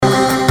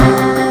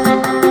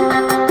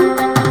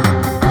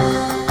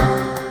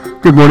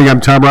Good morning,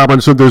 I'm Tom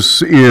Robinson.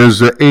 This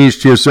is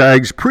HTS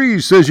Ag's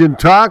Precision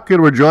Talk,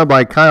 and we're joined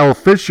by Kyle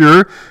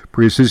Fisher,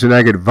 Precision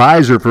Ag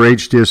Advisor for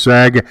HTS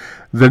Ag.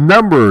 The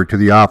number to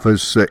the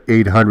office,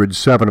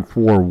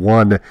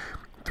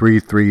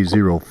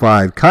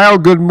 800-741-3305. Kyle,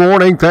 good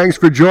morning. Thanks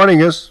for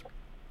joining us.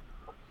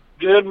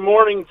 Good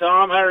morning,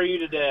 Tom. How are you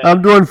today?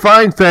 I'm doing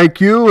fine, thank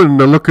you, and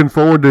looking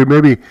forward to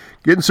maybe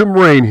getting some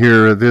rain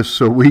here this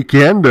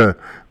weekend,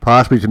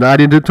 possibly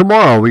tonight into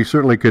tomorrow. We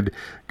certainly could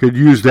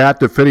use that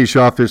to finish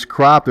off this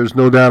crop. There's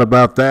no doubt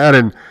about that,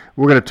 and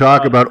we're going to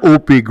talk about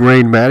Opie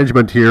grain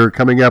management here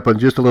coming up in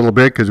just a little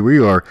bit because we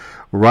are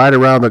right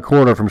around the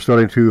corner from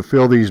starting to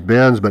fill these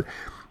bins. But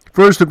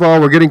first of all,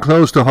 we're getting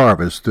close to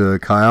harvest,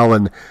 Kyle,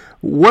 and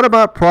what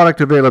about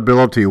product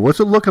availability? What's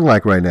it looking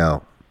like right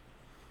now?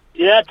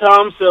 Yeah,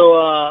 Tom.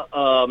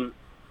 So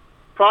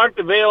product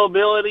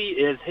availability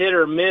is hit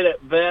or miss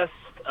at best.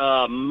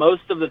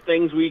 Most of the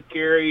things we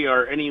carry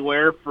are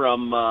anywhere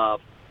from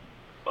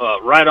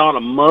right on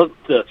a month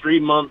to 3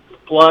 months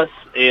plus,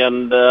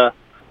 and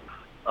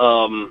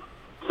some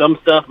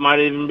stuff might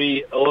even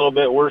be a little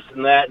bit worse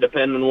than that,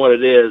 depending on what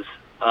it is.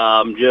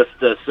 So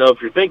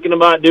if you're thinking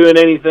about doing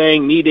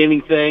anything, need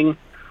anything,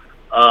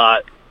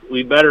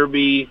 we better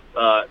be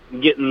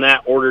getting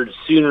that ordered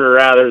sooner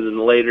rather than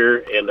later,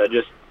 and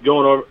just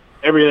going over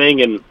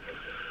everything and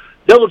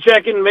double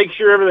checking and make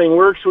sure everything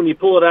works when you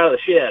pull it out of the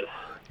shed.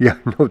 Yeah,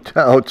 no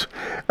doubt.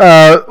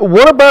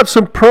 What about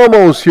some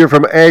promos here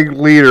from Ag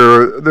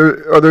Leader?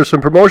 Are there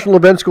some promotional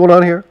events going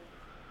on here?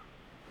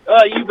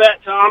 You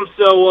bet, Tom.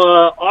 So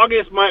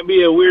August might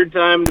be a weird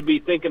time to be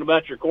thinking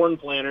about your corn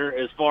planter,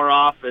 as far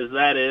off as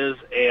that is,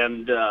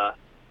 and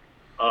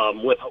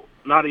with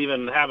not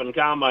even having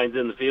combines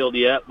in the field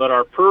yet, but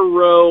our per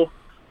row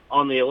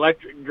on the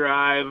electric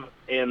drive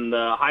and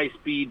the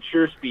high-speed,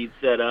 sure-speed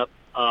setup,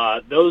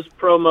 those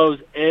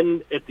promos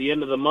end at the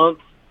end of the month,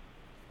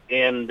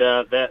 and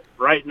that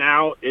right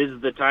now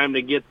is the time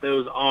to get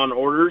those on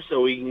order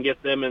so we can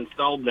get them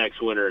installed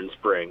next winter and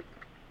spring.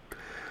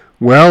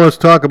 Well, let's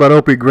talk about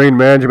Opie Grain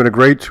Management, a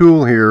great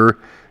tool here,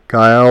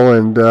 Kyle,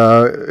 and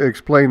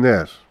explain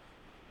this.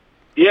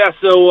 Yeah,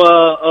 so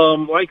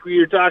like we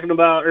were talking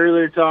about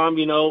earlier, Tom,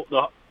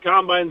 the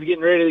combine's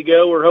getting ready to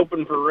go. We're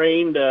hoping for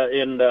rain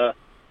in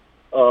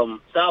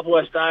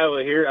southwest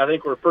Iowa here. I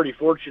think we're pretty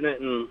fortunate,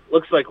 and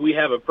looks like we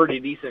have a pretty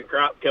decent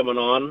crop coming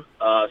on.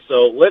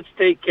 So let's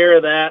take care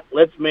of that.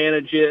 Let's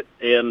manage it,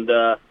 and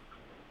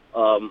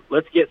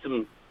let's get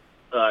some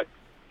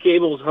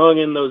cables hung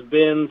in those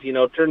bins,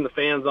 turn the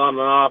fans on and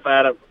off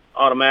at it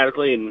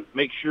automatically, and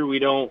make sure we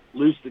don't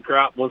lose the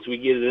crop once we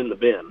get it in the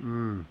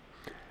bin.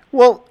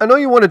 Well, I know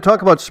you want to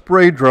talk about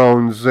spray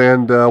drones,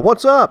 and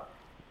what's up?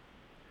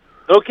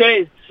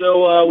 Okay,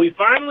 so we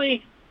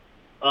finally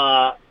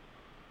have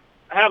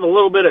a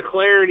little bit of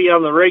clarity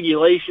on the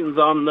regulations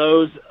on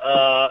those.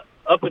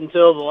 Up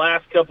until the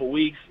last couple of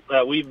weeks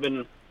that we've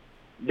been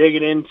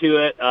digging into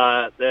it,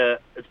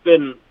 it's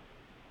been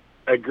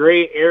a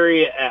gray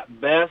area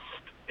at best,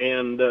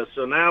 and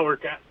so now we're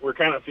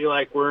kind of feel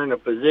like we're in a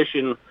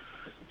position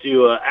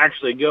to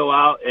actually go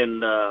out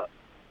and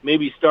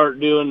maybe start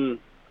doing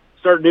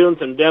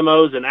some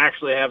demos and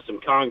actually have some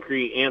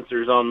concrete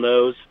answers on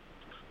those.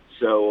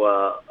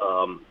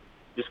 So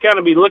just kind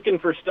of be looking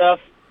for stuff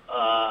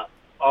on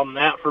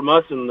that from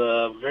us in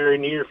the very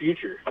near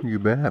future. You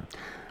bet.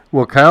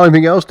 Well, Kyle,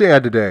 anything else to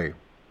add today?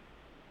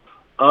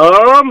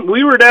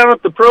 We were down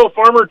at the Pro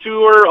Farmer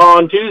Tour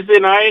on Tuesday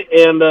night,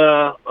 and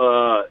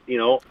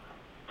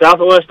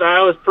Southwest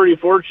Iowa is pretty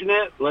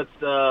fortunate. Let's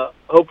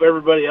hope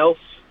everybody else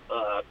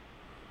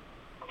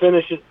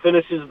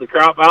finishes the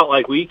crop out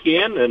like we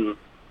can, and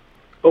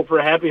hope for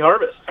a happy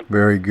harvest.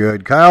 Very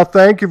good. Kyle,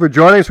 thank you for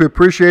joining us. We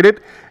appreciate it,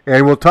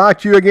 and we'll talk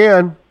to you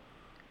again.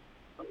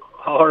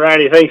 All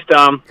righty. Thanks,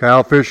 Tom.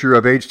 Kyle Fisher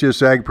of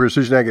HTS Ag,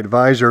 Precision Ag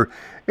Advisor.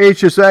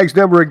 HTS Ag's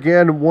number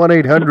again,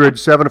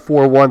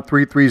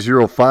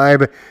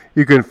 1-800-741-3305.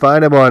 You can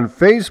find him on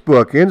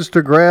Facebook,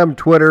 Instagram,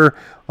 Twitter,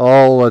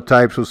 all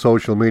types of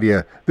social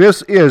media.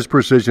 This is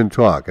Precision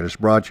Talk, and it's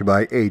brought to you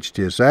by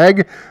HTS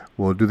Ag.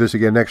 We'll do this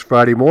again next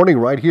Friday morning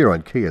right here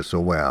on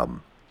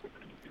KSOM.